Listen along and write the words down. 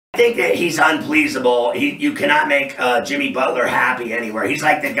think that he's unpleasable. You cannot make Jimmy Butler happy anywhere. He's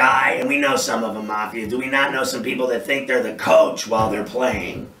like the guy, and we know some of them, Mafia. Do we not know some people that think they're the coach while they're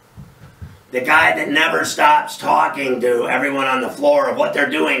playing? The guy that never stops talking to everyone on the floor of what they're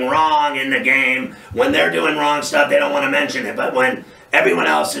doing wrong in the game. When they're doing wrong stuff, they don't want to mention it. But when everyone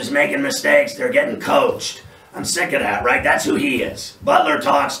else is making mistakes, they're getting coached. I'm sick of that, right? That's who he is. Butler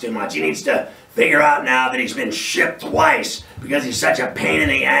talks too much. He needs to figure out now that he's been shipped twice because he's such a pain in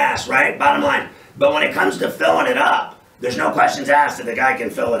the ass, right? Bottom line. But when it comes to filling it up, there's no questions asked that the guy can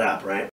fill it up, right?